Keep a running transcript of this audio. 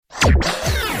5, 4,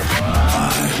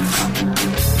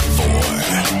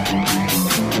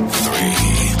 3,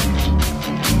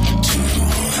 2,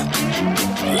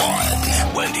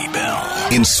 1. Wendy Bell.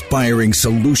 Inspiring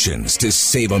solutions to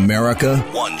save America,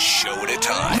 one show at a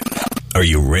time. Are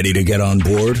you ready to get on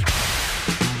board?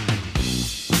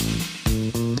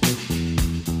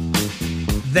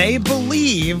 They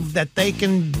believe that they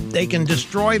can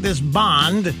destroy this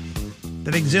bond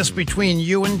that exists between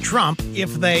you and Trump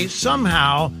if they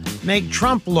somehow make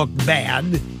Trump look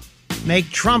bad, make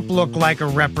Trump look like a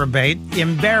reprobate,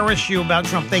 embarrass you about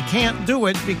Trump. They can't do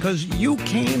it because you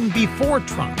came before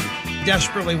Trump.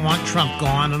 Desperately want Trump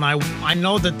gone, and I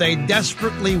know that they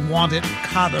desperately want it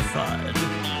codified,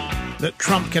 that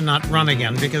Trump cannot run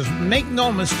again, because make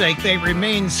no mistake, they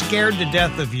remain scared to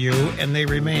death of you, and they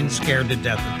remain scared to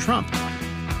death of Trump.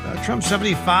 Trump,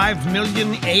 75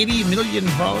 million, 80 million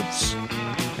votes.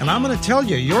 And I'm going to tell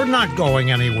you, you're not going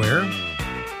anywhere.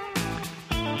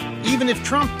 Even if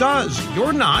Trump does,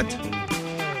 you're not.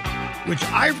 Which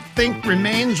I think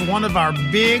remains one of our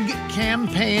big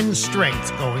campaign strengths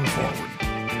going forward.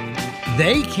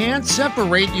 They can't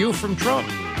separate you from Trump.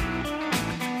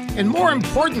 And more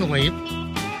importantly,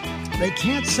 they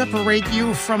can't separate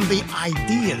you from the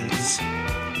ideas.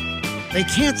 They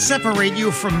can't separate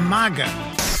you from MAGA.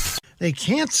 They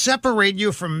can't separate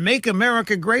you from Make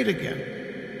America Great Again.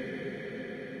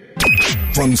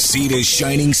 From sea to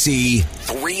shining sea,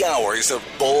 3 hours of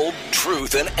bold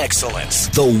truth and excellence.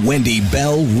 The Wendy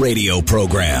Bell Radio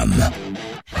Program.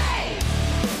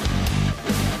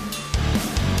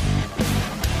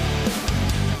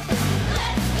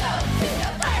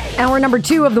 Hour number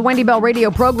 2 of the Wendy Bell Radio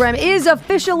Program is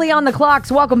officially on the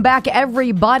clocks. Welcome back,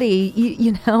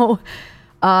 everybody.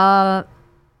 I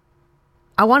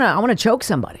want to choke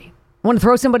somebody. I want to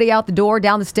throw somebody out the door,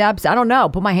 down the steps. I don't know.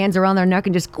 Put my hands around their neck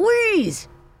and just squeeze.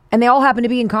 And they all happen to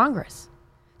be in Congress.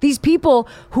 These people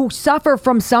who suffer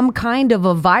from some kind of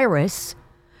a virus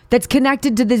that's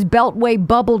connected to this Beltway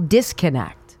bubble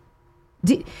disconnect.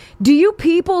 Do you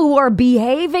people who are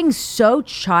behaving so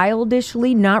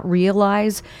childishly not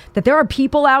realize that there are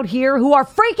people out here who are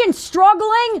freaking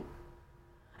struggling?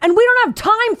 And we don't have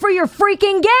time for your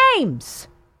freaking games.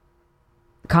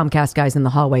 Comcast guys in the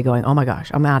hallway going, oh my gosh,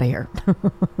 I'm out of here.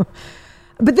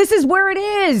 But this is where it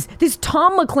is. This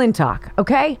Tom McClintock,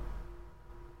 okay?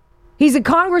 He's a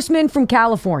congressman from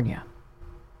California.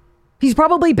 He's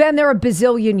probably been there a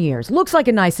bazillion years. Looks like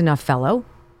a nice enough fellow.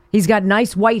 He's got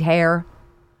nice white hair.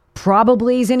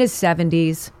 Probably he's in his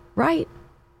 70s, right?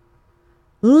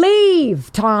 Leave,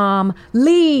 Tom.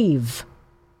 Leave.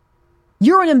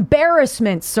 You're an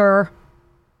embarrassment, sir.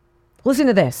 Listen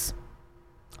to this.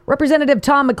 Representative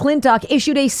Tom McClintock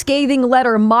issued a scathing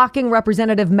letter mocking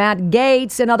Representative Matt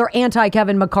Gaetz and other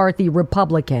anti-Kevin McCarthy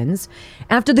Republicans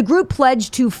after the group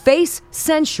pledged to face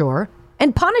censure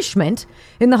and punishment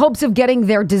in the hopes of getting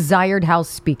their desired House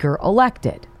Speaker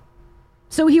elected.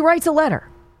 So he writes a letter.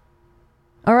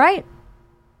 All right?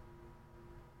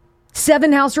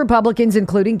 7 House Republicans,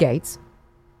 including Gaetz,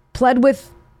 pled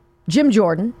with Jim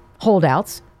Jordan,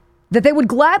 holdouts, that they would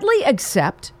gladly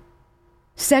accept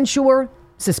censure,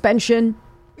 suspension,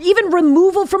 even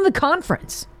removal from the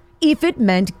conference if it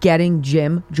meant getting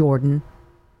Jim Jordan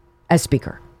as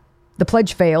speaker. The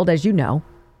pledge failed, as you know.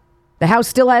 The House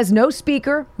still has no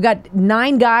speaker. We got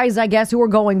 9 guys, I guess, who are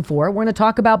going for it. We're going to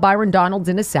talk about Byron Donalds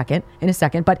in a second,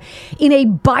 but in a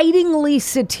bitingly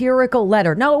satirical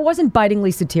letter. No, it wasn't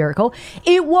bitingly satirical.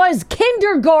 It was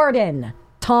kindergarten.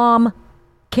 Tom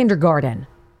Kindergarten.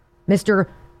 Mr.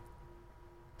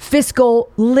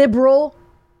 Fiscal Liberal.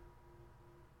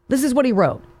 This is what he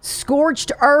wrote.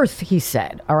 Scorched earth, he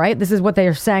said. All right. This is what they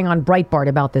are saying on Breitbart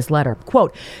about this letter.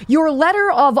 Quote, your letter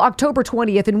of October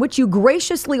 20th, in which you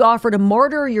graciously offer to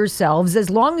martyr yourselves as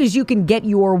long as you can get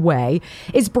your way,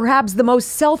 is perhaps the most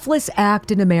selfless act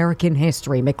in American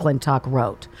history, McClintock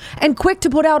wrote. And quick to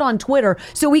put out on Twitter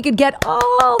so he could get,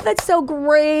 oh, that's so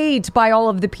great, by all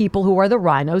of the people who are the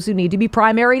rhinos who need to be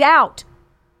primaried out.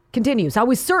 Continues, I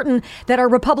was certain that our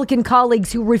Republican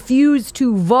colleagues who refused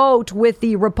to vote with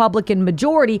the Republican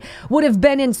majority would have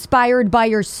been inspired by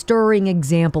your stirring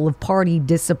example of party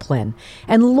discipline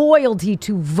and loyalty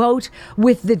to vote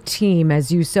with the team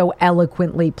as you so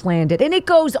eloquently planned it. And it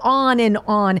goes on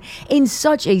in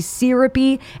such a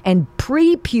syrupy and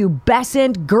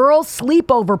prepubescent girl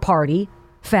sleepover party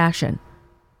fashion.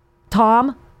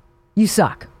 Tom, you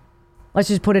suck. Let's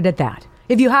just put it at that.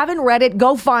 If you haven't read it,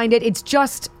 go find it. It's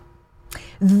just...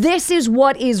 this is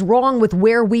what is wrong with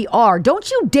where we are. Don't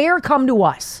you dare come to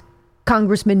us,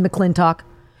 Congressman McClintock,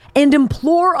 and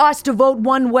implore us to vote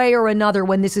one way or another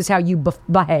when this is how you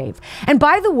behave. And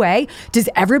by the way, does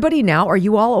everybody now, are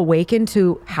you all awakened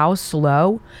to how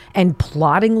slow and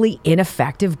ploddingly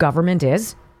ineffective government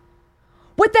is?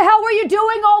 What the hell were you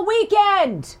doing all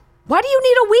weekend? Why do you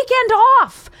need a weekend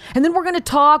off? And then we're going to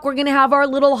talk. We're going to have our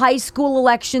little high school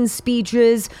election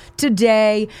speeches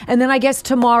today. And then I guess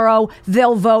tomorrow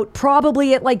they'll vote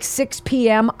probably at like 6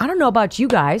 p.m. I don't know about you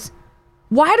guys.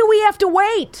 Why do we have to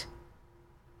wait?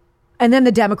 And then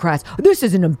the Democrats, this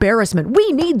is an embarrassment.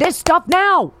 We need this stuff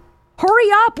now.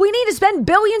 Hurry up. We need to spend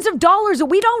billions of dollars that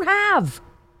we don't have.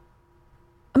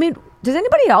 I mean, does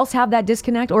anybody else have that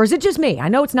disconnect? Or is it just me? I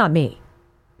know it's not me.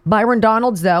 Byron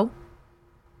Donalds, though,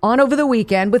 on over the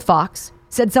weekend with Fox,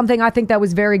 said something I think that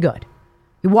was very good.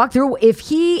 He walked through, if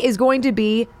he is going to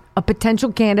be a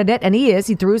potential candidate, and he is,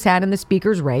 he threw his hat in the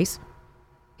speaker's race,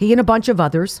 he and a bunch of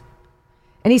others,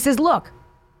 and he says, look,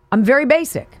 I'm very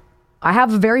basic. I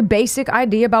have a very basic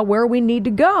idea about where we need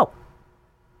to go.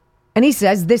 And he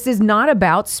says, this is not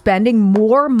about spending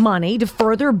more money to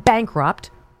further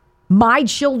bankrupt my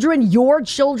children, your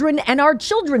children, and our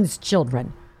children's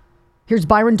children. Here's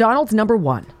Byron Donalds, number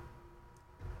one.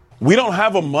 We don't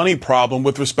have a money problem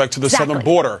with respect to the southern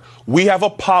border. We have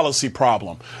a policy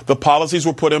problem. The policies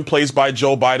were put in place by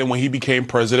Joe Biden when he became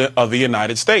president of the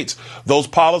United States. Those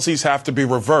policies have to be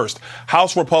reversed.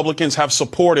 House Republicans have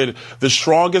supported the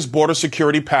strongest border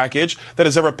security package that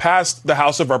has ever passed the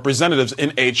House of Representatives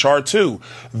in H.R. 2.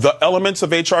 The elements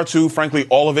of H.R. 2, frankly,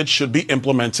 all of it should be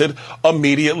implemented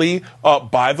immediately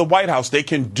by the White House. They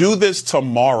can do this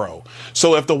tomorrow.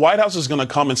 So if the White House is going to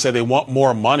come and say they want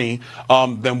more money,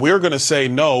 then we're going to say,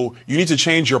 no, you need to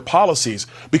change your policies,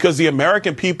 because the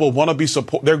American people want to be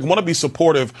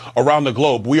supportive around the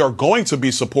globe. We are going to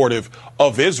be supportive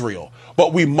of Israel,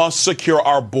 but we must secure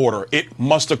our border. It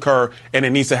must occur, and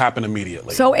it needs to happen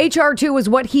immediately. So H.R. 2 is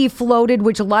what he floated,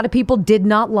 which a lot of people did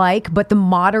not like, but the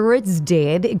moderates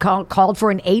did. It called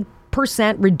for an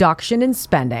 8% reduction in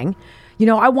spending. You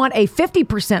know, I want a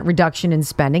 50% reduction in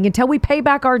spending until we pay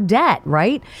back our debt,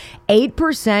 right?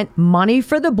 8% money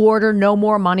for the border, no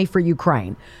more money for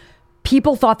Ukraine.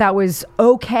 People thought that was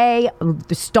okay.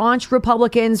 The staunch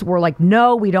Republicans were like,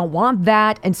 no, we don't want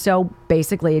that. And so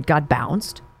basically it got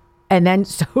bounced. And then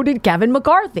so did Kevin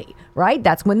McCarthy, right?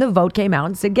 That's when the vote came out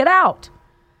and said, get out.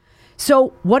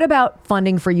 So what about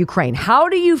funding for Ukraine? How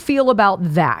do you feel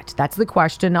about that? That's the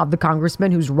question of the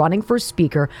congressman who's running for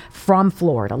speaker from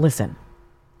Florida. Listen.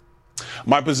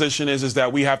 My position is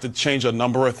that we have to change a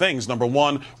number of things. Number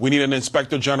one, we need an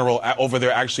inspector general over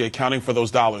there actually accounting for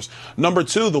those dollars. Number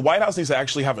two, the White House needs to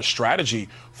actually have a strategy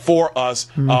for us.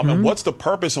 And what's the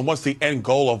purpose and what's the end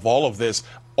goal of all of this?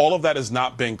 All of that has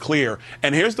not been clear.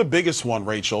 And here's the biggest one,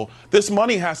 Rachel. This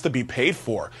money has to be paid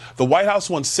for. The White House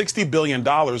wants $60 billion.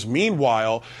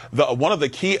 Meanwhile, one of the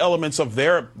key elements of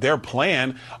their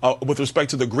plan with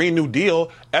respect to the Green New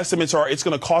Deal, estimates are it's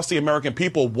going to cost the American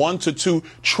people $1 to $2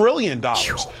 trillion.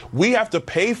 We have to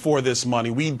pay for this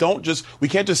money. We can't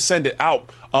just send it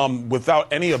out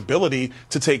without any ability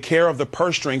to take care of the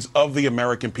purse strings of the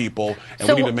American people. And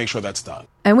we need to make sure that's done.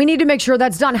 And we need to make sure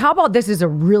that's done. How about this is a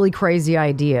really crazy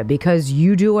idea, because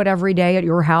you do it every day at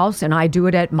your house and I do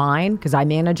it at mine because I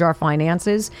manage our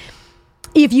finances.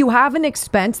 If you have an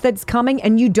expense that's coming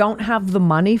and you don't have the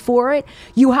money for it,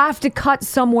 you have to cut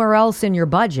somewhere else in your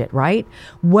budget, right?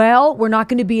 Well, we're not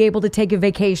going to be able to take a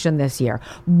vacation this year.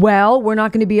 Well, we're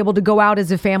not going to be able to go out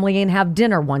as a family and have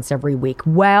dinner once every week.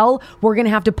 Well, we're going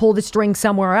to have to pull the string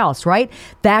somewhere else, right?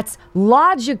 That's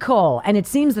logical. And it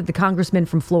seems that the congressman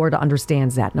from Florida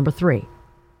understands that. Number three.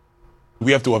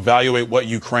 We have to evaluate what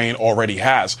Ukraine already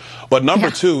has. But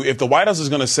number two, if the White House is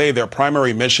going to say their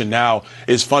primary mission now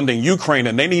is funding Ukraine,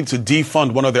 and they need to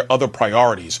defund one of their other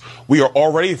priorities. We are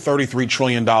already $33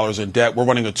 trillion in debt. We're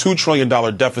running a $2 trillion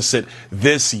deficit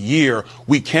this year.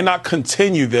 We cannot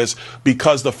continue this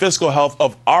because the fiscal health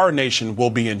of our nation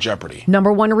will be in jeopardy.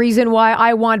 Number one reason why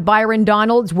I want Byron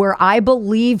Donalds, where I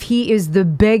believe he is the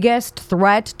biggest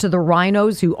threat to the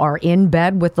rhinos who are in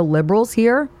bed with the liberals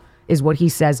here, is what he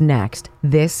says next.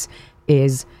 This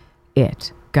is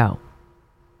it. Go.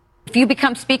 If you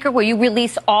become speaker, will you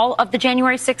release all of the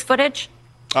January 6th footage?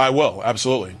 I will,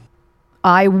 absolutely.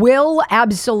 I will,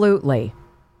 absolutely.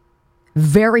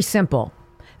 Very simple.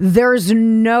 There's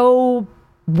no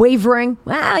wavering.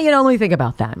 Well, let me think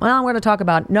about that. Well, I'm going to talk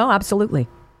about, no, absolutely.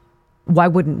 Why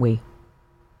wouldn't we?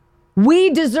 We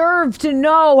deserve to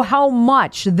know how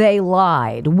much they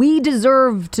lied. We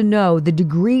deserve to know the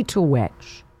degree to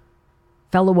which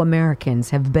fellow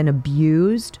Americans have been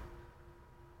abused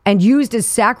and used as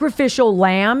sacrificial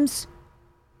lambs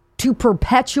to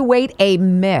perpetuate a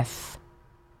myth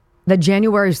that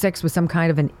January 6th was some kind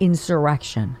of an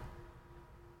insurrection,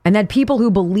 and that people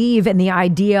who believe in the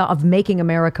idea of making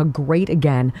America great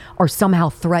again are somehow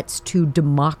threats to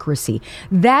democracy.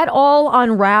 That all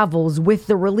unravels with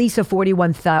the release of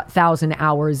 41,000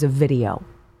 hours of video.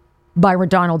 Byron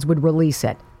Donalds would release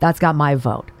it. That's got my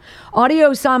vote.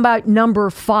 Audio soundbite number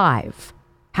 5.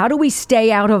 How do we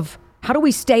stay out of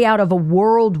a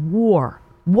world war?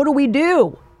 What do we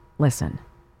do? Listen.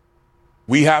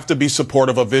 We have to be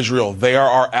supportive of Israel. They are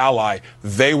our ally.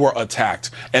 They were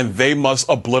attacked, and they must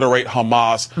obliterate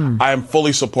Hamas. I am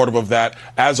fully supportive of that,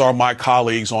 as are my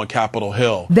colleagues on Capitol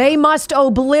Hill. They must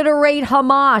obliterate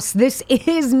Hamas. This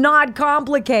is not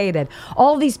complicated.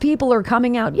 All these people are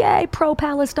coming out, yay,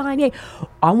 pro-Palestine, yay.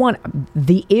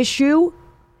 The issue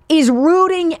is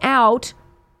rooting out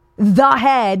the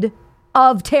head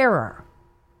of terror.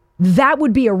 That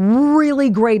would be a really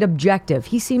great objective.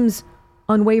 He seems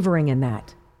unwavering in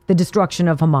that, the destruction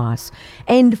of Hamas.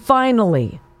 And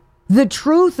finally, the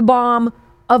truth bomb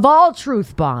of all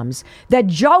truth bombs, that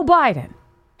Joe Biden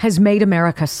has made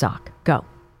America suck. Go.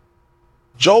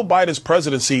 Joe Biden's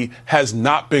presidency has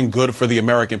not been good for the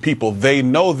American people. They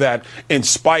know that, in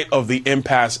spite of the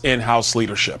impasse in House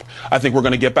leadership. I think we're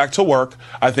going to get back to work.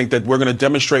 I think that we're going to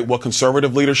demonstrate what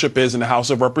conservative leadership is in the House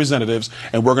of Representatives,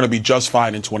 and we're going to be just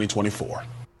fine in 2024.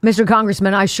 Mr.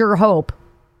 Congressman, I sure hope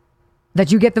that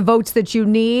you get the votes that you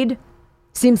need.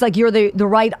 Seems like you're the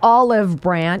right olive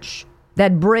branch,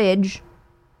 that bridge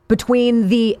between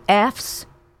the F's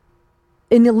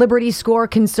in the Liberty Score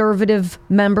conservative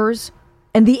members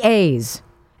and the A's.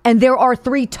 And there are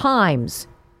 3 times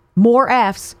more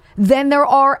F's than there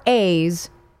are A's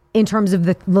in terms of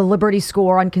the Liberty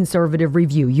Score on conservative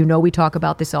review. You know, we talk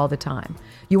about this all the time.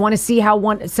 You want to see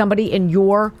how somebody in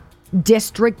your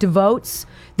district votes?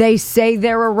 They say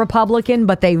they're a Republican,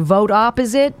 but they vote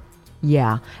opposite?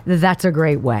 Yeah, that's a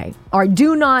great way. All right,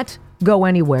 do not go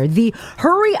anywhere. The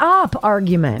hurry up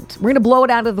argument, we're going to blow it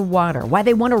out of the water. Why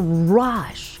they want to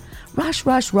rush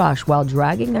while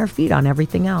dragging their feet on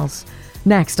everything else.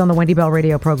 Next on the Wendy Bell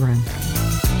radio program.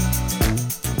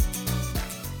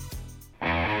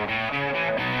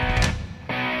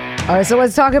 All right, so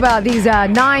let's talk about these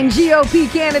 9 GOP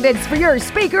candidates for your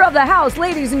Speaker of the House,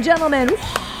 ladies and gentlemen.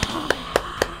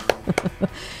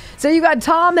 So you got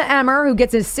Tom Emmer, who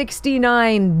gets a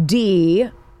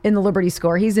 69D in the Liberty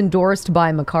Score. He's endorsed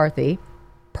by McCarthy.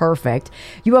 Perfect.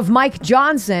 You have Mike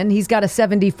Johnson. He's got a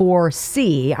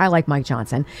 74C. I like Mike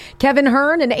Johnson. Kevin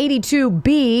Hern, an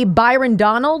 82B. Byron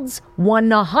Donalds,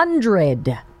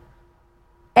 100A.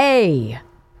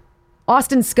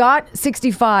 Austin Scott,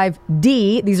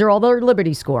 65D. These are all their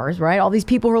Liberty Scores, right? All these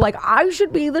people who are like, I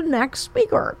should be the next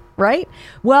speaker, right?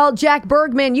 Well, Jack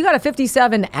Bergman, you got a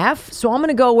 57F, so I'm going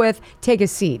to go with take a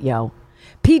seat, yo.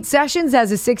 Pete Sessions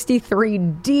has a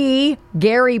 63D.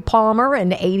 Gary Palmer,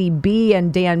 an 80B,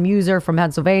 and Dan Muser from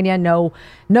Pennsylvania. No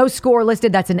score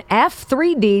listed. That's an F,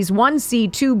 3 Ds, 1 C,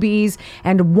 2 Bs,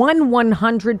 and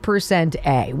 100%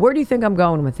 A. Where do you think I'm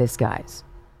going with this, guys?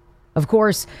 Of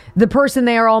course, the person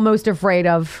they are all most afraid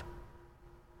of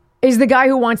is the guy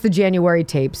who wants the January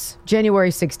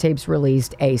 6 tapes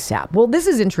released ASAP. Well, this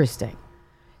is interesting.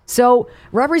 So,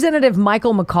 Representative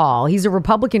Michael McCaul, he's a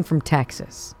Republican from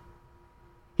Texas.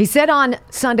 He said on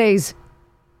Sunday's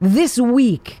This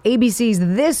Week, ABC's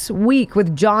This Week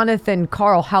with Jonathan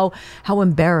Karl, how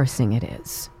embarrassing it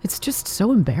is. It's just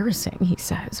so embarrassing, he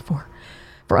says, for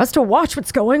us to watch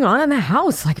what's going on in the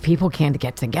House. Like, people can't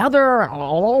get together.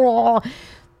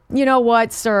 You know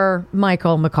what, Sir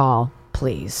Michael McCaul,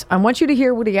 please. I want you to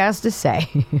hear what he has to say.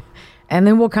 And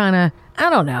then we'll kind of, I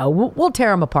don't know, we'll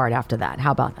tear him apart after that.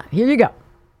 How about that? Here you go.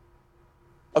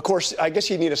 Of course, I guess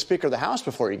you need a Speaker of the House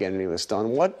before you get any of this done.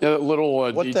 What the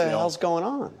hell's going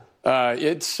on? I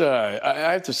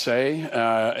have to say,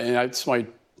 and it's my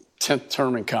 10th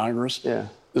term in Congress. Yeah.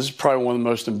 This is probably one of the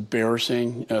most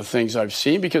embarrassing things I've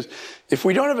seen, because if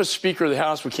we don't have a Speaker of the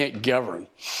House, we can't govern.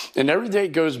 And every day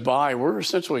it goes by, we're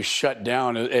essentially shut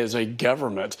down as a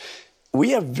government. We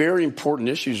have very important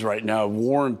issues right now,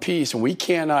 war and peace, and we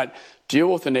cannot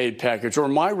deal with an aid package or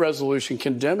my resolution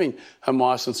condemning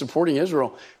Hamas and supporting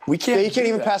Israel. We can't. Yeah, you can't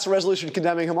even pass a resolution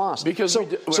condemning Hamas. Because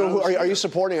are you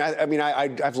supporting? I mean,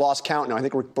 I've lost count now. I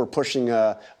think we're pushing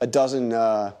a dozen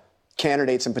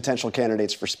candidates and potential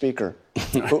candidates for Speaker.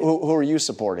 Who are you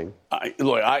supporting? I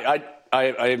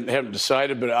haven't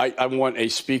decided, but I want a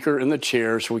Speaker in the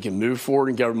chair so we can move forward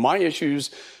and govern. My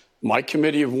issues, my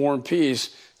Committee of War and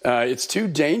Peace. It's too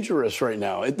dangerous right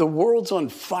now. The world's on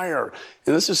fire,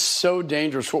 and this is so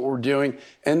dangerous what we're doing.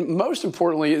 And most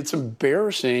importantly, it's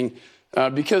embarrassing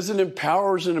because it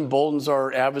empowers and emboldens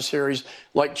our adversaries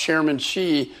like Chairman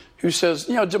Xi, who says,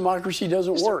 democracy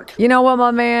doesn't work. You know what,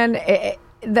 my man?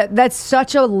 That's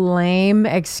such a lame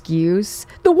excuse.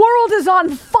 The world is on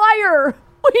fire.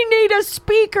 We need a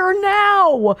speaker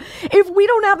now. If we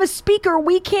don't have a speaker,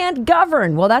 we can't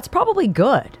govern. Well, that's probably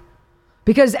good.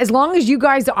 Because as long as you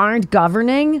guys aren't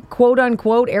governing, quote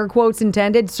unquote, air quotes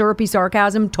intended, syrupy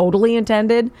sarcasm, totally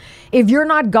intended. If you're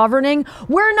not governing,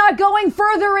 we're not going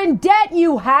further in debt,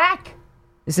 you hack.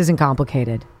 This isn't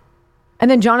complicated.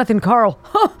 And then Jonathan Karl,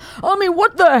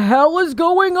 what the hell is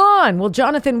going on? Well,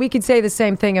 Jonathan, we could say the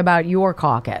same thing about your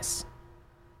caucus.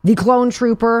 The clone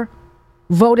trooper,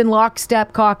 vote in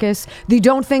lockstep caucus, the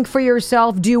don't think for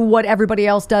yourself, do what everybody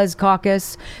else does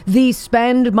caucus, the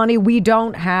spend money we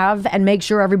don't have and make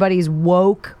sure everybody's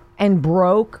woke and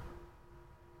broke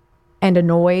and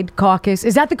annoyed caucus.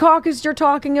 Is that the caucus you're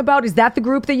talking about? Is that the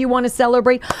group that you want to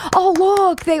celebrate? Oh,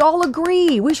 look, they all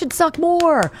agree. We should suck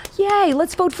more. Yay,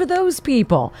 let's vote for those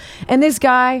people. And this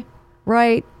guy,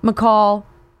 right, McCall,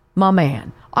 my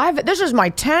man, this is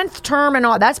my 10th term and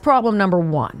all. That's problem number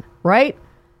one, right?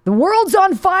 The world's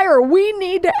on fire. We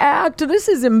need to act. This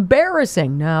is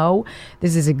embarrassing. No,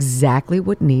 this is exactly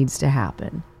what needs to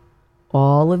happen.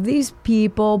 All of these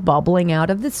people bubbling out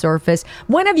of the surface.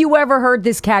 When have you ever heard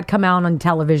this cat come out on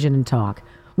television and talk?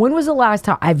 When was the last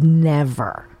time? I've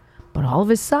never. But all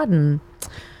of a sudden,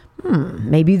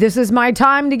 maybe this is my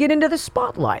time to get into the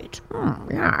spotlight.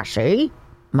 Yeah, see?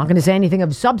 I'm not going to say anything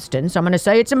of substance. I'm going to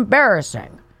say it's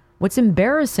embarrassing. What's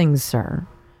embarrassing, sir,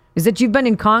 is that you've been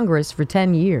in Congress for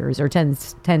 10 years or 10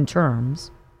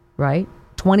 terms, right?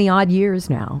 20 odd years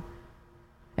now.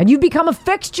 And you've become a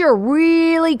fixture,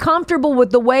 really comfortable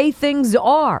with the way things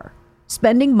are,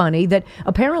 spending money that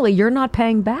apparently you're not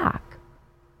paying back.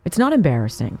 It's not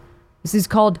embarrassing. This is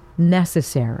called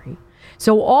necessary.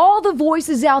 So all the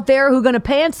voices out there who are going to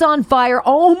pants on fire,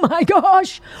 oh my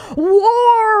gosh,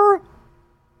 war!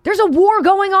 There's a war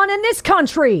going on in this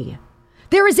country.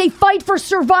 There is a fight for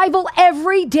survival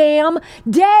every damn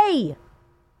day.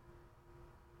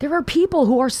 There are people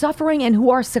who are suffering and who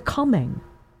are succumbing.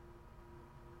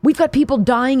 We've got people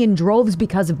dying in droves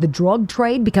because of the drug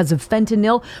trade, because of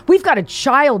fentanyl. We've got a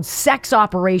child sex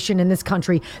operation in this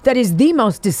country that is the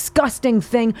most disgusting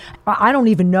thing. I don't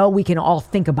even know. We can all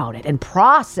think about it and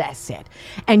process it.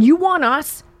 And you want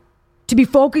us to be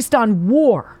focused on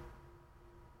war.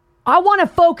 I want to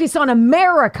focus on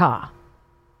America.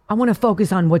 I want to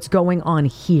focus on what's going on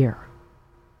here.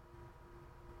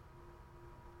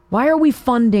 Why are we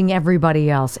funding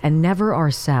everybody else and never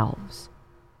ourselves?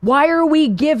 Why are we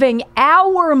giving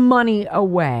our money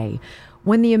away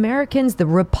when the Americans, the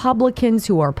Republicans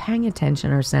who are paying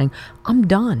attention are saying, I'm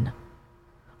done.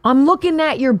 I'm looking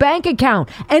at your bank account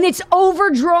and it's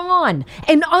overdrawn.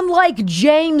 And unlike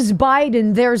James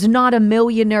Biden, there's not a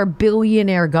millionaire,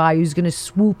 billionaire guy who's going to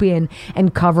swoop in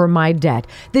and cover my debt.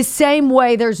 The same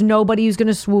way there's nobody who's going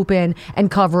to swoop in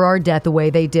and cover our debt the way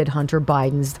they did Hunter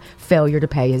Biden's failure to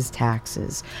pay his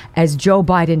taxes. As Joe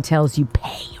Biden tells you,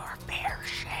 pay your fair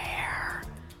share.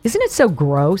 Isn't it so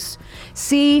gross?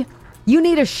 See, you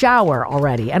need a shower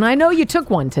already. And I know you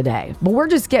took one today, but we're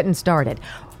just getting started.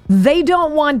 They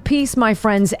don't want peace, my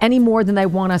friends, any more than they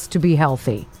want us to be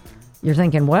healthy. You're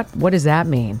thinking, what? What does that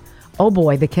mean? Oh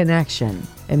boy, the connection.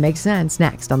 It makes sense.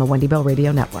 Next on the Wendy Bell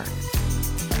Radio Network.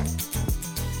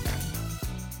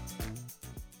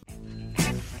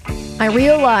 I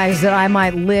realize that I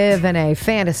might live in a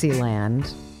fantasy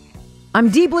land. I'm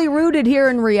deeply rooted here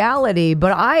in reality,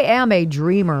 but I am a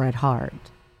dreamer at heart.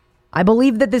 I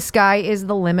believe that the sky is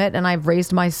the limit, and I've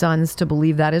raised my sons to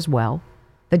believe that as well.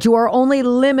 That you are only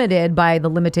limited by the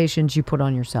limitations you put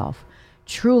on yourself.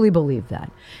 Truly believe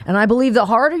that. And I believe the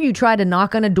harder you try to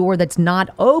knock on a door that's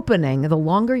not opening, the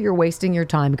longer you're wasting your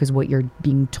time, because what you're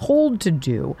being told to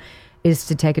do is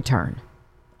to take a turn.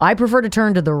 I prefer to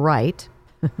turn to the right,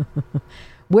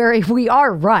 where if we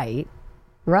are right?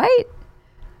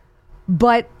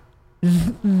 But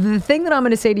the thing that I'm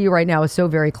going to say to you right now is so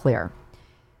very clear.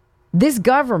 This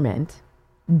government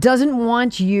doesn't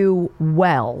want you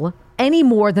well any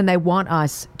more than they want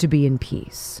us to be in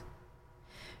peace.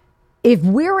 If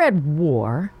we're at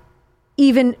war,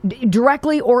 even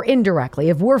directly or indirectly,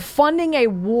 if we're funding a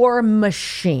war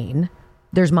machine,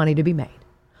 there's money to be made.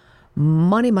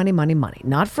 Money, money, money, money.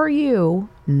 Not for you,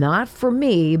 not for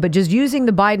me, but just using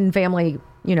the Biden family,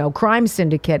 crime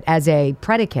syndicate as a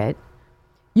predicate,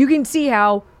 you can see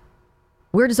how,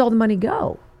 where does all the money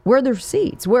go? Where are the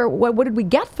receipts? What did we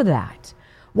get for that?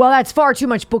 Well, that's far too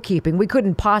much bookkeeping. We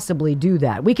couldn't possibly do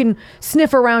that. We can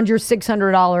sniff around your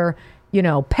 $600,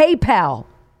 PayPal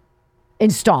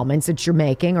installments that you're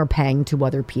making or paying to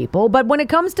other people. But when it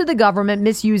comes to the government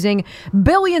misusing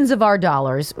billions of our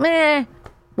dollars, we're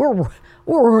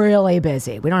really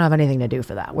busy. We don't have anything to do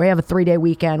for that. We have a 3-day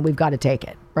weekend. We've got to take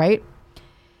it, right?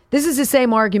 This is the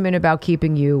same argument about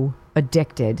keeping you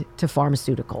addicted to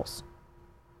pharmaceuticals.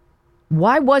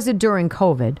 Why was it during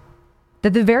COVID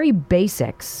that the very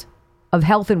basics of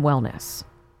health and wellness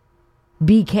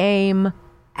became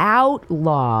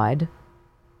outlawed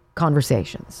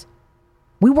conversations?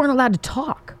 We weren't allowed to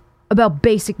talk about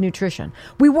basic nutrition.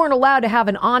 We weren't allowed to have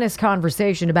an honest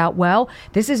conversation about, well,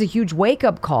 this is a huge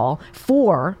wake-up call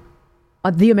for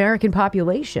the American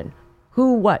population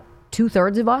who,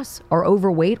 2/3 of us are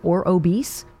overweight or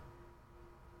obese?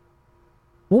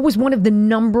 What was one of the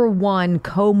number one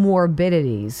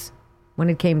comorbidities when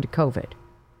it came to COVID?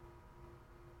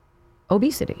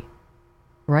 Obesity,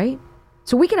 right?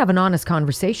 So we can have an honest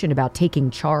conversation about taking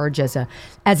charge as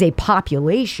a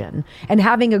population and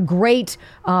having a great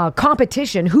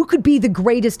competition. Who could be the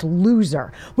greatest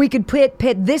loser? We could pit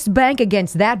this bank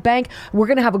against that bank. We're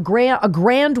going to have a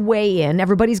grand weigh-in.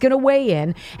 Everybody's going to weigh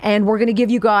in, and we're going to give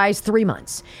you guys 3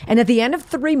 months. And at the end of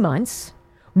 3 months,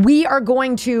 we are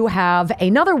going to have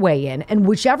another weigh-in, and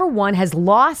whichever one has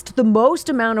lost the most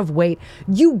amount of weight,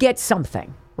 you get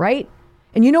something, right?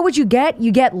 And you know what you get?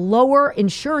 You get lower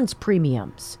insurance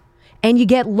premiums and you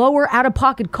get lower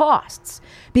out-of-pocket costs,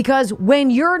 because when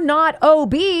you're not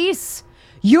obese,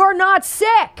 you're not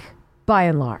sick by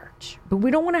and large. But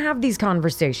we don't want to have these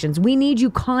conversations. We need you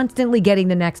constantly getting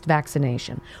the next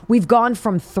vaccination. We've gone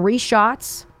from 3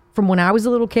 shots from when I was a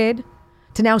little kid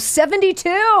to now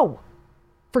 72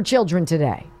 for children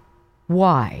today.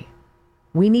 Why?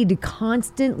 We need to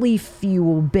constantly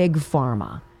fuel big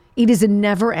pharma. It is a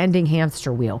never-ending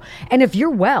hamster wheel. And if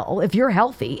you're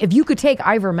healthy, if you could take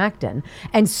ivermectin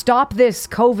and stop this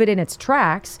COVID in its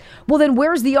tracks, well, then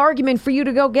where's the argument for you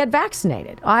to go get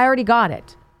vaccinated? I already got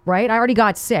it, right? I already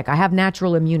got sick. I have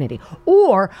natural immunity.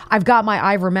 Or I've got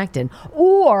my ivermectin.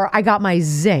 Or I got my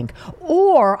zinc.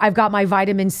 Or I've got my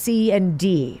vitamin C and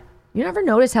D. You never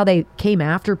notice how they came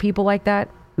after people like that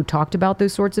who talked about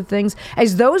those sorts of things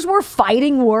as those were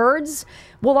fighting words?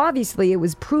 Well, obviously, it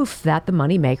was proof that the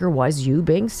moneymaker was you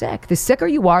being sick. The sicker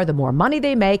you are, the more money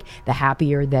they make, the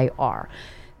happier they are.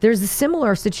 There's a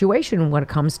similar situation when it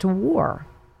comes to war.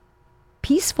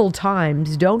 Peaceful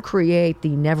times don't create the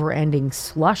never-ending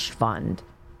slush fund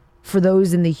for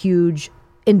those in the huge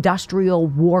industrial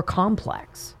war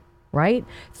complex, right?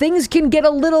 Things can get a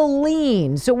little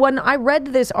lean. So when I read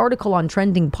this article on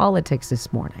Trending Politics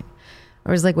this morning,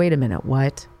 I was like, wait a minute,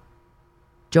 what?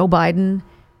 Joe Biden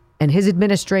and his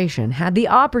administration had the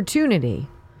opportunity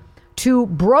to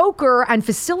broker and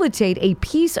facilitate a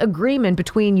peace agreement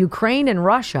between Ukraine and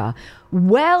Russia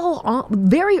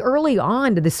very early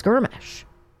on to the skirmish.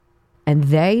 And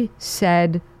they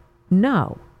said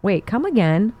no. Wait, come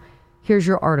again. Here's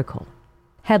your article.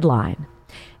 Headline: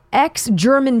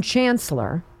 Ex-German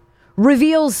Chancellor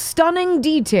reveals stunning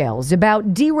details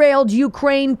about derailed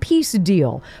Ukraine peace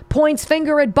deal, points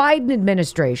finger at Biden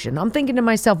administration. I'm thinking to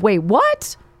myself, wait,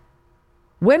 what?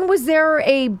 When was there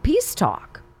a peace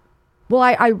talk? Well,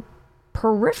 I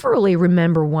peripherally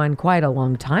remember one quite a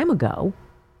long time ago,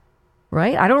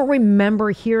 right? I don't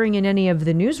remember hearing in any of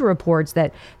the news reports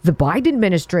that the Biden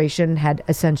administration had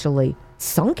essentially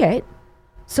sunk it.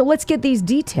 So let's get these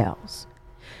details.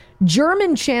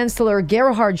 German Chancellor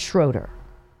Gerhard Schroeder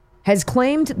has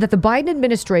claimed that the Biden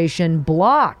administration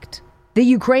blocked the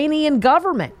Ukrainian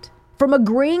government from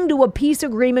agreeing to a peace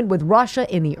agreement with Russia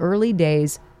in the early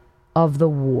days of the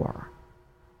war.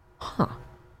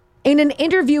 In an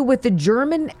interview with the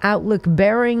German outlook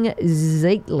Bering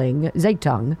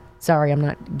Zeitung, sorry, I'm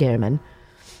not German,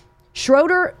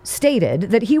 Schroeder stated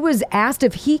that he was asked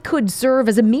if he could serve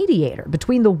as a mediator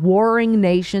between the warring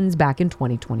nations back in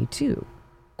 2022.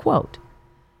 Quote,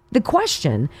 "The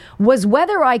question was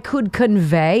whether I could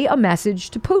convey a message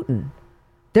to Putin.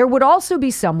 There would also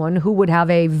be someone who would have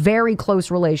a very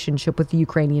close relationship with the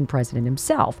Ukrainian president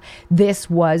himself. This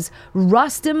was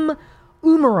Rustem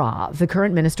Umerov, the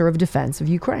current Minister of Defense of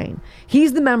Ukraine.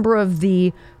 He's the member of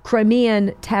the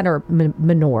Crimean Tatar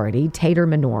minority.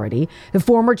 The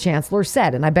former chancellor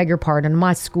said, and I beg your pardon, I'm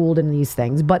not schooled in these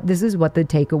things, but this is what the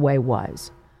takeaway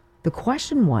was. The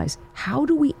question was, how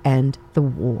do we end the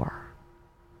war?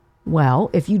 Well,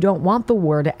 if you don't want the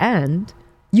war to end,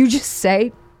 you just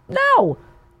say no.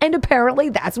 And apparently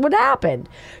that's what happened.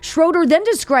 Schroeder then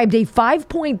described a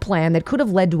 5-point plan that could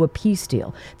have led to a peace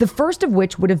deal, the first of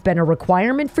which would have been a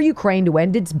requirement for Ukraine to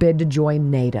end its bid to join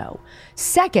NATO.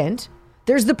 Second,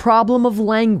 There's the problem of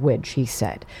language, he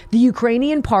said. The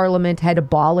Ukrainian parliament had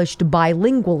abolished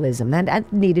bilingualism, and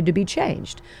that needed to be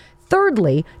changed.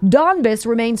 Thirdly, Donbas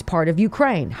remains part of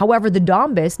Ukraine. However, the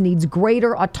Donbas needs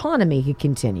greater autonomy, he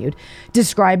continued,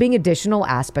 describing additional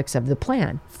aspects of the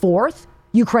plan. Fourth,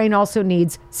 Ukraine also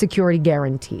needs security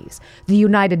guarantees. The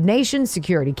United Nations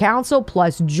Security Council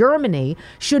plus Germany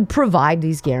should provide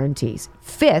these guarantees.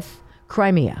 Fifth,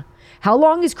 Crimea. How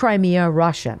long is Crimea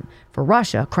Russian? For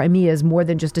Russia, Crimea is more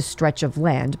than just a stretch of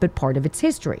land, but part of its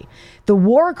history. The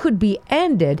war could be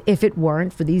ended if it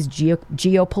weren't for these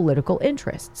geopolitical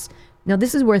interests. Now,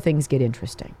 this is where things get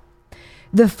interesting.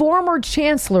 The former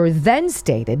chancellor then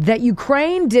stated that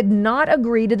Ukraine did not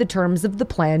agree to the terms of the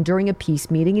plan during a peace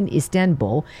meeting in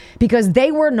Istanbul because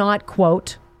they were not,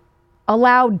 quote,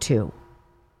 allowed to.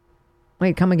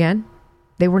 Wait, come again?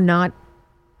 They were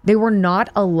not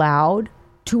allowed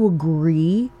to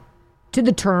agree to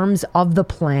the terms of the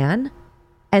plan.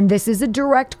 And this is a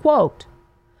direct quote.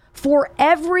 For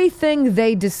everything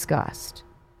they discussed,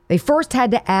 they first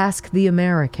had to ask the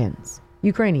Americans.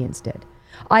 Ukrainians did.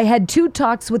 I had 2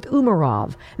 talks with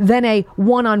Umarov, then a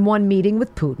one-on-one meeting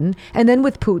with Putin, and then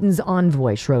with Putin's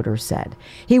envoy, Schroeder said.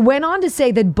 He went on to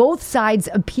say that both sides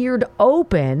appeared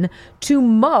open to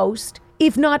most,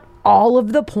 if not all,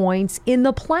 of the points in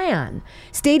the plan,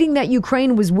 stating that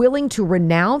Ukraine was willing to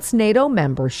renounce NATO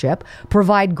membership,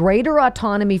 provide greater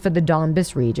autonomy for the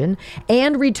Donbas region,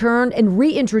 and return and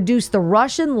reintroduce the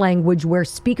Russian language where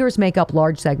speakers make up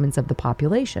large segments of the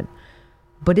population.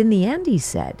 But in the end, he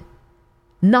said,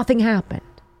 nothing happened.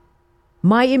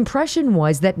 My impression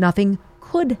was that nothing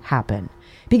could happen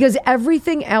because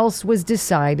everything else was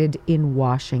decided in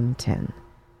Washington.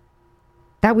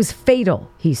 That was fatal,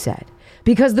 he said,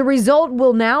 because the result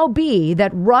will now be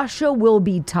that Russia will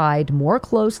be tied more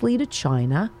closely to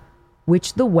China,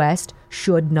 which the West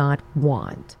should not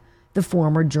want. The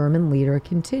former German leader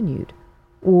continued.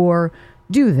 Or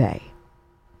do they?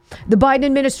 The Biden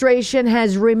administration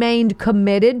has remained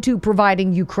committed to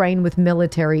providing Ukraine with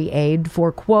military aid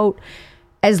for, quote,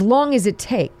 as long as it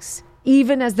takes,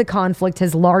 even as the conflict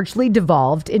has largely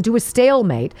devolved into a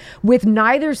stalemate with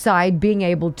neither side being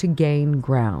able to gain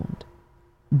ground.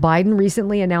 Biden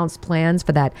recently announced plans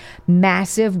for that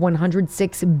massive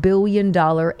 $106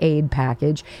 billion aid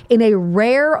package in a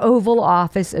rare Oval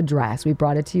Office address. We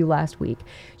brought it to you last week.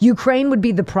 Ukraine would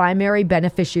be the primary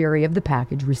beneficiary of the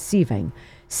package, receiving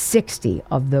 60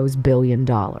 of those $1 billion.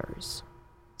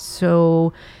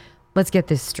 So let's get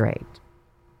this straight.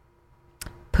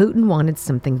 Putin wanted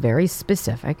something very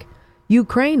specific.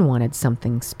 Ukraine wanted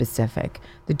something specific.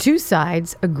 The two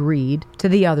sides agreed to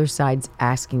the other side's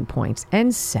asking points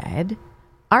and said,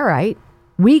 all right,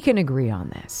 we can agree on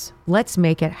this. Let's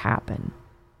make it happen.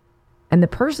 And the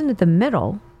person at the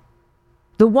middle,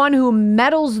 the one who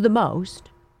meddles the most,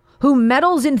 who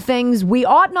meddles in things we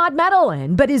ought not meddle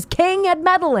in, but is king at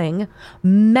meddling,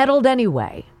 meddled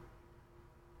anyway.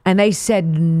 And they said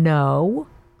no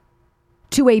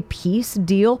to a peace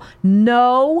deal.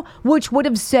 No, which would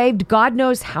have saved God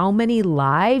knows how many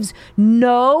lives.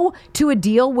 No to a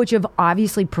deal which have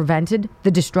obviously prevented the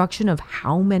destruction of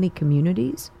how many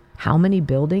communities, how many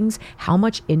buildings, how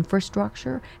much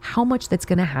infrastructure, how much that's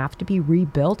going to have to be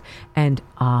rebuilt. And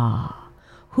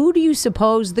who do you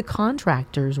suppose the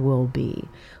contractors will be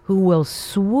who will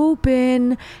swoop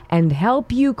in and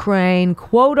help Ukraine,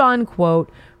 quote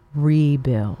unquote,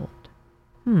 rebuild?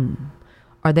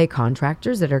 Are they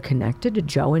contractors that are connected to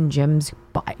Joe and Jim's,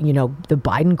 the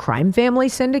Biden crime family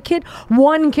syndicate?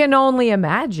 One can only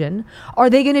imagine. Are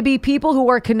they going to be people who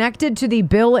are connected to the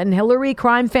Bill and Hillary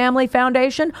crime family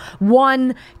foundation?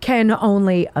 One can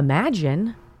only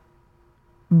imagine.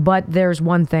 But there's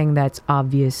one thing that's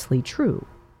obviously true.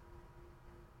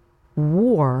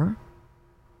 War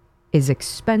is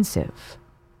expensive.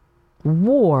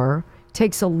 War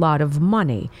takes a lot of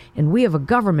money. And we have a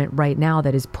government right now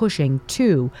that is pushing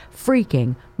 2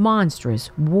 freaking monstrous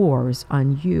wars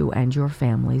on you and your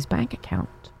family's bank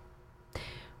account.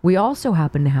 We also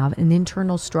happen to have an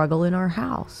internal struggle in our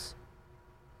House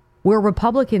where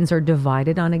Republicans are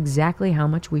divided on exactly how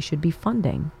much we should be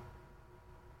funding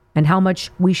and how much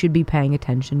we should be paying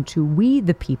attention to we,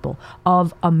 the people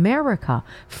of America,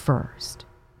 first.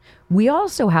 We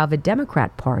also have a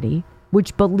Democrat Party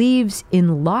which believes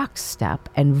in lockstep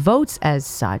and votes as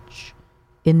such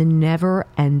in the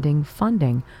never-ending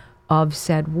funding of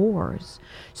said wars.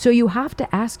 So you have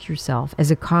to ask yourself, as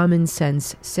a common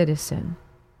sense citizen,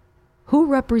 who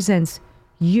represents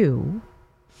you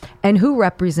and who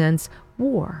represents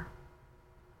war?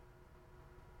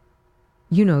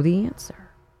 You know the answer.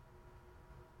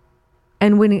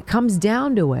 And when it comes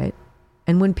down to it,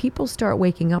 And when people start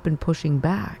waking up and pushing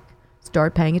back,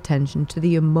 start paying attention to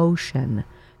the emotion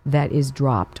that is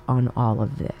dropped on all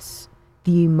of this.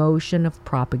 The emotion of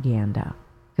propaganda.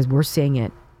 Because we're seeing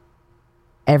it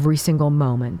every single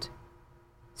moment.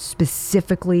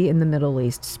 Specifically in the Middle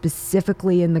East.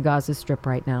 Specifically in the Gaza Strip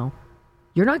right now.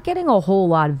 You're not getting a whole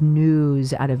lot of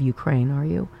news out of Ukraine, are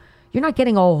you? You're not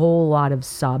getting a whole lot of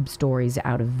sob stories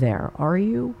out of there, are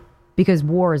you? Because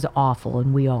war is awful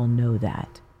and we all know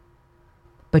that.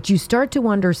 But you start to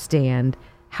understand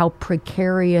how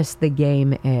precarious the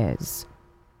game is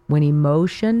when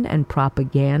emotion and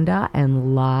propaganda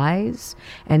and lies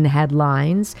and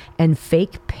headlines and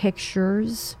fake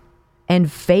pictures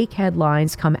and fake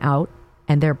headlines come out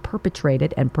and they're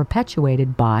perpetrated and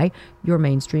perpetuated by your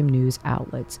mainstream news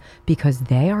outlets because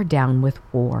they are down with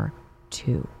war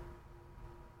too.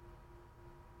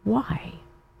 Why?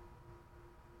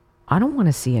 I don't want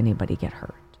to see anybody get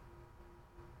hurt.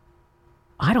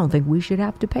 I don't think we should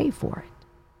have to pay for it.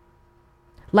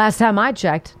 Last time I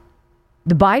checked,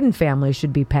 the Biden family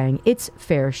should be paying its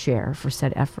fair share for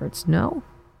said efforts. No?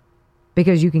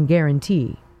 Because you can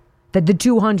guarantee that the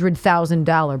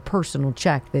 $200,000 personal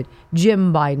check that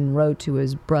Jim Biden wrote to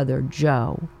his brother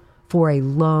Joe for a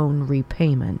loan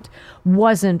repayment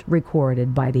wasn't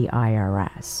recorded by the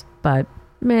IRS. But,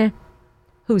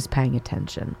 who's paying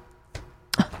attention?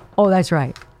 Oh, that's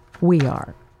right. We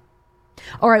are.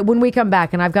 All right, when we come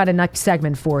back, and I've got a next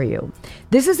segment for you.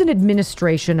 This is an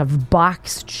administration of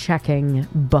box-checking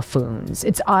buffoons.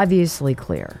 It's obviously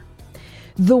clear.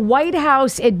 The White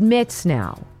House admits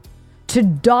now to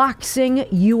doxing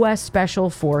U.S. Special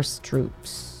Force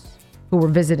troops who were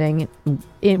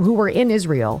who were in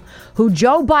Israel, who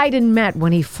Joe Biden met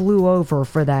when he flew over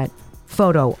for that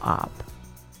photo op.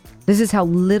 This is how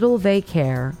little they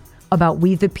care about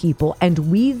we the people, and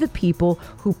we the people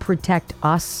who protect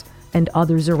us and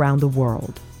others around the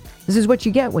world. This is what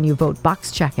you get when you vote box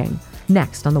checking.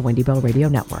 Next on the Wendy Bell Radio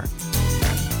Network.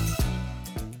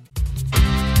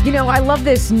 You know, I love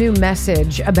this new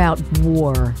message about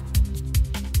war.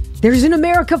 There's an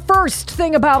America First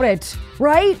thing about it,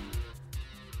 right?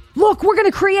 Look, we're going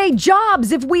to create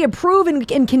jobs if we approve and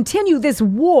continue this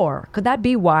war. Could that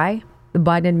be why the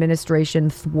Biden administration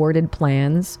thwarted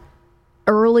plans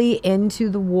early into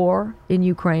the war in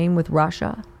Ukraine with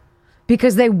Russia?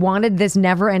 Because they wanted this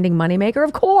never-ending moneymaker?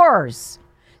 Of course.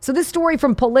 So this story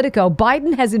from Politico,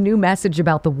 Biden has a new message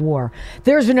about the war.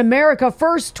 There's an America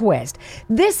First twist.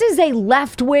 This is a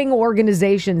left-wing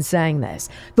organization saying this.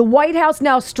 The White House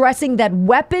now stressing that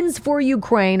weapons for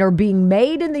Ukraine are being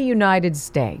made in the United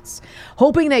States,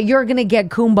 hoping that you're going to get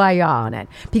kumbaya on it.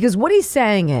 Because what he's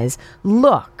saying is,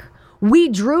 look, we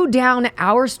drew down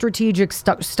our strategic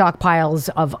stockpiles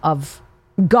of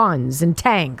guns and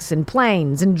tanks and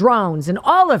planes and drones and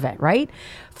all of it, right?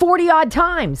 40 odd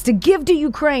times to give to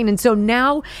Ukraine. And so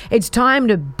now it's time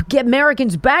to get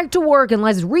Americans back to work and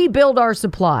let's rebuild our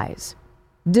supplies.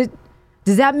 Does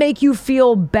that make you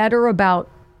feel better about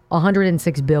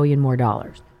 $106 billion more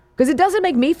dollars? Because it doesn't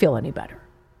make me feel any better.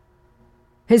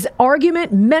 His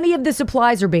argument, many of the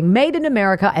supplies are being made in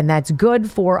America, and that's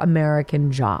good for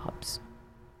American jobs.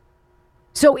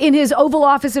 So in his Oval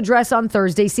Office address on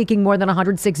Thursday, seeking more than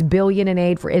 $106 billion in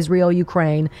aid for Israel,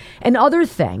 Ukraine, and other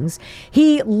things,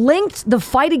 he linked the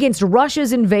fight against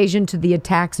Russia's invasion to the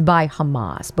attacks by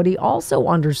Hamas. But he also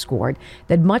underscored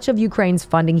that much of Ukraine's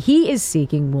funding he is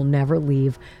seeking will never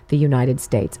leave the United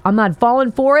States. I'm not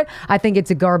falling for it. I think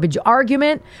it's a garbage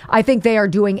argument. I think they are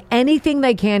doing anything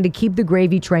they can to keep the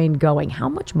gravy train going. How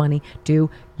much money do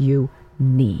you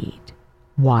need?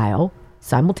 While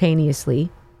simultaneously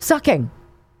sucking.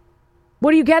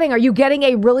 What are you getting? Are you getting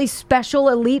a really special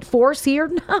elite force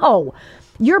here? No.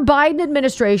 Your Biden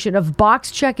administration of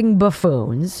box-checking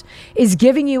buffoons is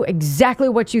giving you exactly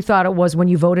what you thought it was when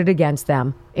you voted against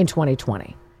them in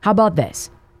 2020. How about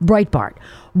this? Breitbart.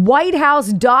 White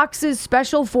House doxes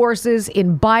special forces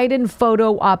in Biden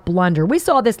photo op blunder. We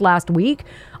saw this last week.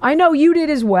 I know you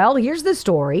did as well. Here's the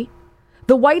story.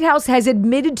 The White House has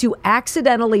admitted to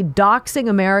accidentally doxing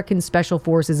American special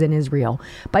forces in Israel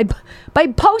by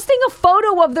posting a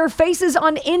photo of their faces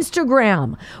on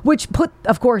Instagram, which put,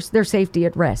 of course, their safety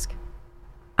at risk.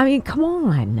 I mean, come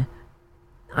on.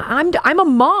 I'm a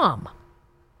mom,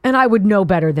 and I would know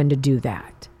better than to do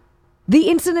that. The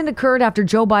incident occurred after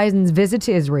Joe Biden's visit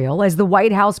to Israel as the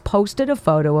White House posted a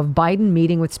photo of Biden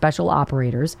meeting with special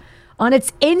operators on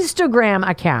its Instagram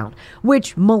account,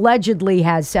 which allegedly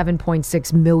has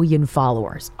 7.6 million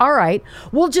followers. All right,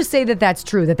 we'll just say that that's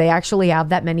true, that they actually have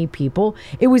that many people.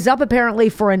 It was up apparently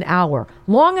for an hour,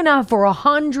 long enough for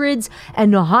hundreds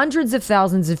and hundreds of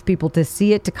thousands of people to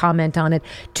see it, to comment on it,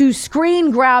 to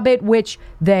screen grab it, which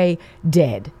they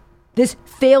did. This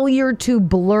failure to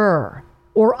blur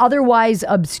or otherwise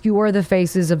obscure the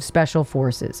faces of special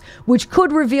forces, which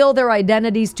could reveal their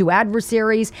identities to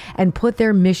adversaries and put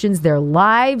their missions, their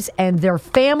lives, and their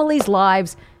families'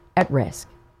 lives at risk.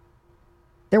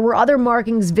 There were other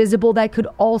markings visible that could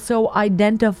also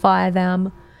identify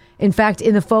them. In fact,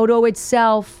 in the photo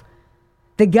itself,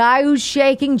 the guy who's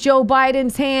shaking Joe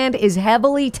Biden's hand is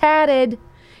heavily tatted.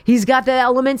 He's got the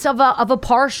elements of a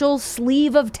partial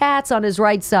sleeve of tats on his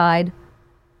right side.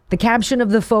 The caption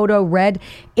of the photo read,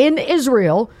 "In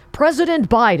Israel, President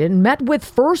Biden met with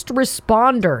first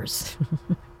responders."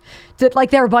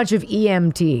 Like they're a bunch of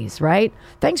EMTs, right?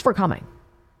 Thanks for coming.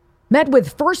 Met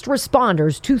with first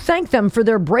responders to thank them for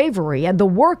their bravery and the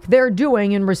work they're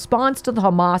doing in response to the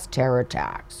Hamas terror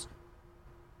attacks.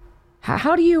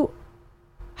 How do you,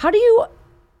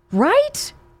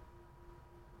 right?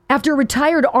 After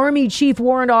retired Army Chief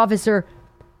Warrant Officer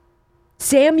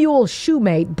Samuel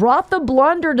Shumate brought the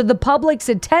blunder to the public's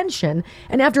attention,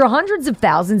 and after hundreds of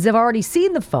thousands have already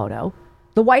seen the photo,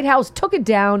 the White House took it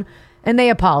down and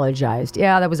they apologized.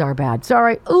 Yeah, that was our bad.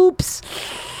 Sorry. Oops.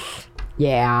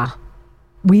 Yeah.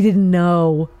 We didn't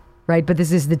know, right? But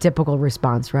this is the typical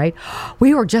response, right?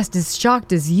 We were just as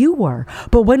shocked as you were.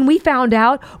 But when we found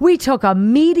out, we took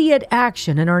immediate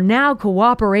action and are now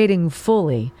cooperating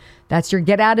fully. That's your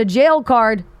get out of jail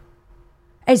card.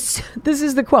 This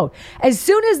is the quote. As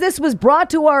soon as this was brought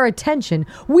to our attention,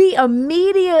 we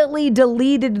immediately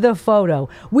deleted the photo.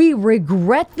 We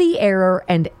regret the error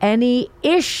and any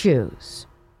issues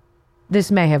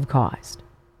this may have caused,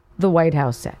 the White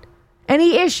House said.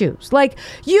 Any issues, like,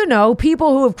 people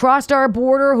who have crossed our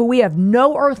border who we have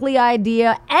no earthly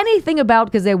idea anything about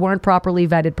because they weren't properly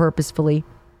vetted purposefully.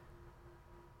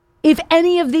 If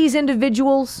any of these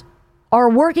individuals are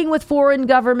working with foreign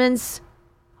governments,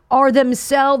 are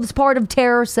themselves part of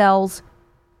terror cells,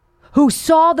 who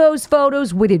saw those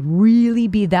photos, would it really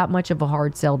be that much of a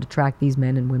hard sell to track these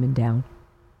men and women down?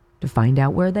 To find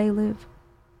out where they live?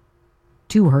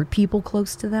 To hurt people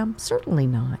close to them? Certainly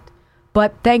not.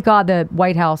 But thank God the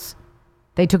White House,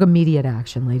 they took immediate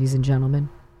action, ladies and gentlemen.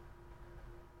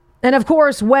 And of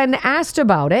course, when asked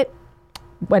about it,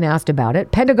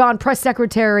 Pentagon Press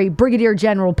Secretary Brigadier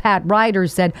General Pat Ryder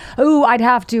said, I'd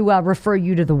have to refer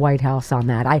you to the White House on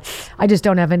that. I just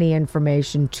don't have any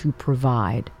information to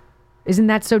provide. Isn't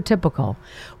that so typical?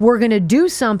 We're going to do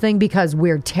something because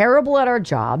we're terrible at our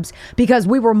jobs, because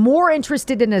we were more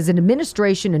interested in as an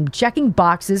administration and checking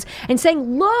boxes and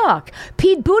saying, look,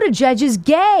 Pete Buttigieg is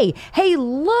gay. Hey,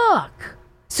 look.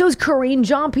 So is Karine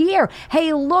Jean-Pierre.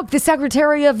 Hey, look, the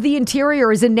Secretary of the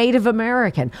Interior is a Native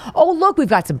American. Oh, look, we've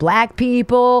got some black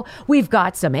people. We've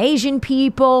got some Asian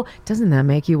people. Doesn't that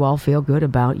make you all feel good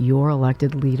about your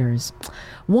elected leaders?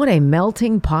 What a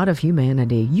melting pot of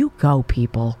humanity. You go,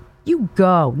 people. You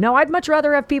go. No, I'd much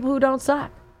rather have people who don't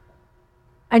suck.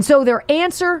 And so their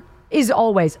answer is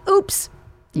always, oops.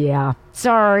 Yeah,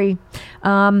 sorry.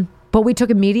 But we took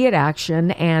immediate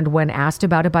action, and when asked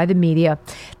about it by the media,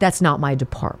 that's not my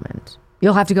department.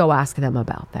 You'll have to go ask them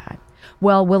about that.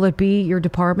 Well, will it be your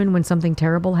department when something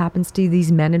terrible happens to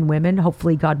these men and women?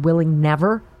 Hopefully, God willing,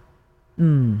 never.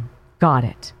 Got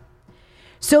it.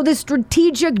 So the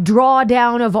strategic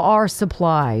drawdown of our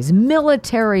supplies,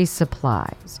 military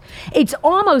supplies, it's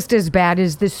almost as bad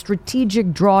as the strategic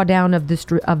drawdown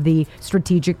of the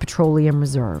Strategic Petroleum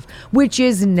Reserve, which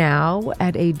is now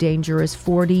at a dangerous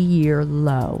 40-year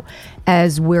low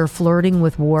as we're flirting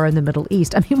with war in the Middle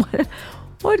East. I mean,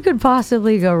 what could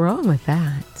possibly go wrong with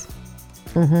that?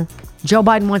 Joe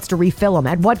Biden wants to refill them.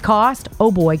 At what cost? Oh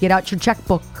boy, get out your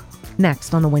checkbook.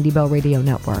 Next on the Wendy Bell Radio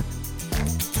Network.